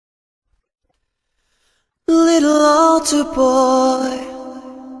Little altar boy,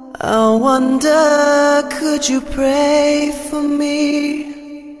 I wonder, could you pray for me?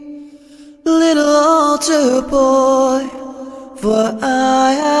 Little altar boy, for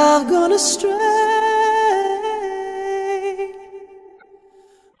I have gone astray.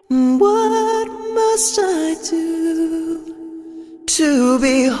 What must I do to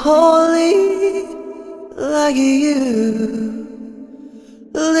be holy like you?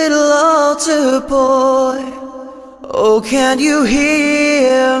 Little altar boy, oh, can you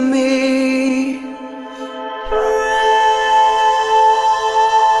hear me pray?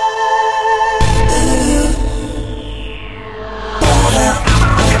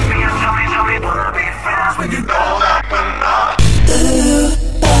 Tell me, wanna be friends when you know that we're not.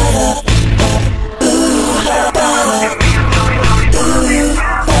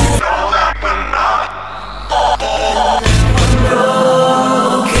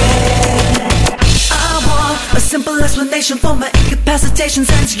 Simple explanation for my incapacitation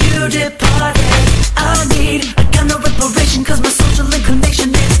since you departed. I need a kind of reparation, cause my social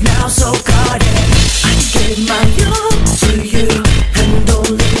inclination is now so guarded. I gave my all to you and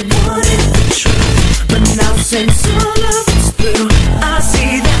only wanted the truth, but now since all of it's through, I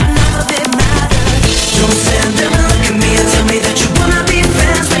see that none of it matters. Don't stand there and look at me and tell me that you wanna be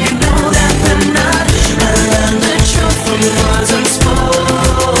friends when you know that we're not. I learned the truth from words unspoken.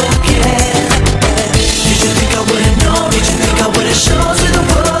 Shows with the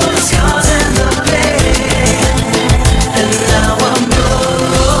world, the scars and the pain, and now I'm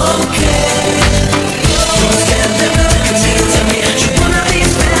broken. Don't stand there and look at me and tell me that you wanna be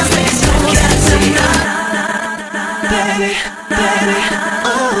friends, but you know that tonight, baby, baby,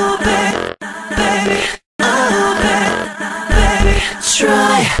 oh baby, oh baby,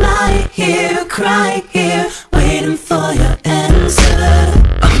 try, lie here, cry here, waiting for your answer.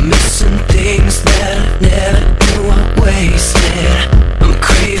 I'm missing things that I never knew I wasted. I'm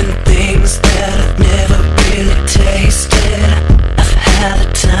craving things that I've never really tasted. I've had a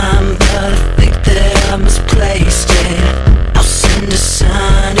time, but I think that I misplaced it. I'll send a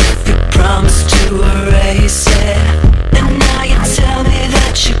sign if you promise to erase it. And now you tell me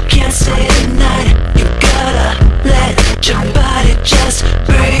that you can't stay tonight. You gotta let your body just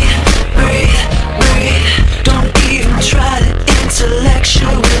breathe, breathe, breathe. Don't even try to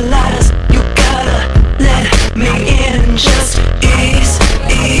intellectualize. You gotta let me in and just ease,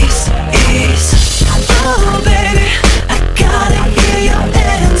 ease, ease. Oh baby, I gotta hear your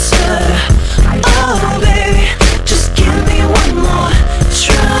answer. Oh baby, just give me one more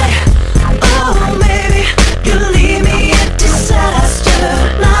try. Oh baby, you leave me a disaster.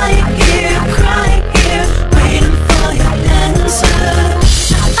 Lying here, crying here, waiting for your answer.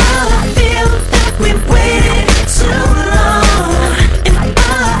 I feel that we've waited too long, and I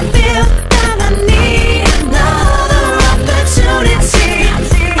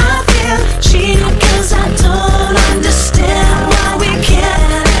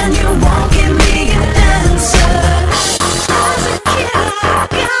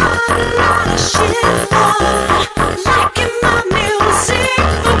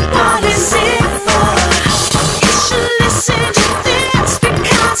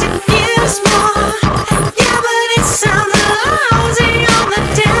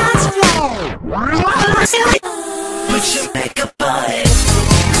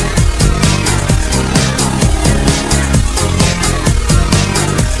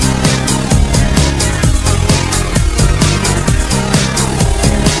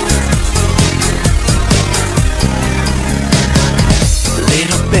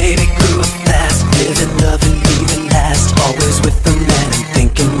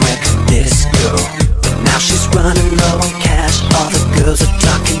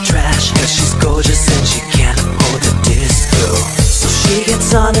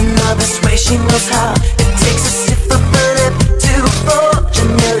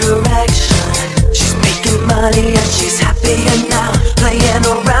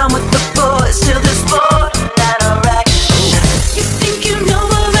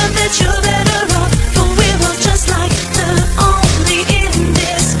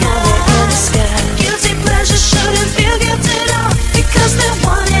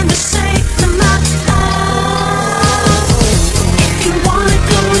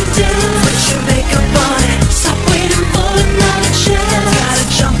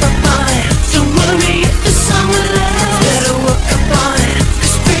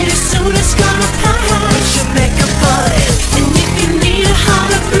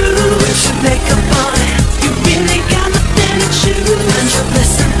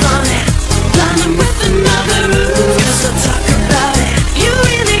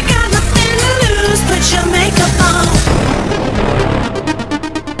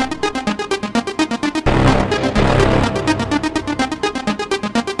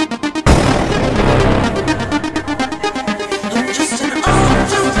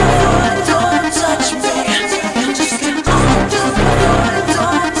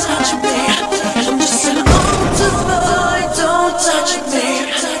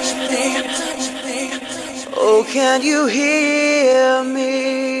Can you hear